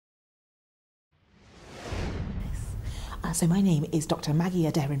So my name is Dr. Maggie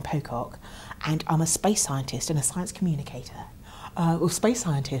Aderin-Pocock, and I'm a space scientist and a science communicator. With space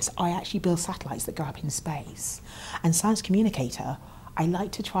scientists, I actually build satellites that go up in space. And science communicator, I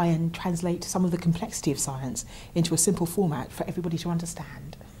like to try and translate some of the complexity of science into a simple format for everybody to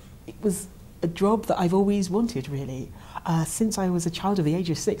understand. It was a job that I've always wanted, really. Since I was a child of the age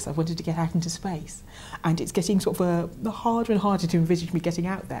of 6, I've wanted to get out into space. And it's getting sort of harder and harder to envisage me getting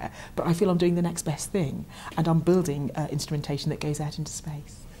out there, but I feel I'm doing the next best thing, and I'm building instrumentation that goes out into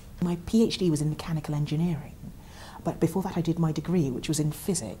space. My PhD was in mechanical engineering, but before that I did my degree, which was in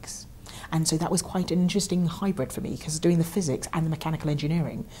physics. And so that was quite an interesting hybrid for me, because doing the physics and the mechanical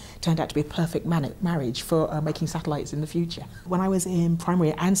engineering turned out to be a perfect marriage for making satellites in the future. When I was in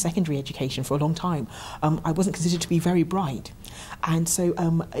primary and secondary education for a long time, I wasn't considered to be very bright. And so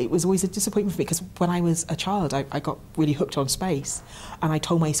it was always a disappointment for me, because when I was a child, I got really hooked on space. And I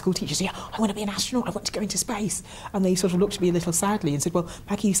told my school teachers, yeah, I want to be an astronaut, I want to go into space. And they sort of looked at me a little sadly and said, well,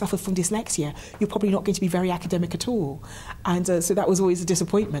 Maggie, you suffer from dyslexia, you're probably not going to be very academic at all. And so that was always a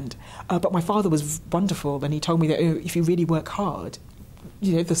disappointment. But my father was wonderful, and he told me that if you really work hard,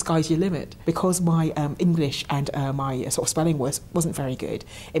 you know, the sky's your limit. Because my English and my sort of spelling wasn't very good,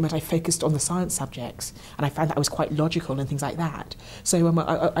 it meant I focused on the science subjects, and I found that I was quite logical and things like that. So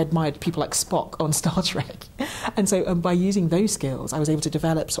I admired people like Spock on Star Trek. And so by using those skills, I was able to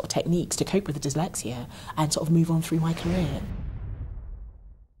develop sort of techniques to cope with the dyslexia and sort of move on through my career.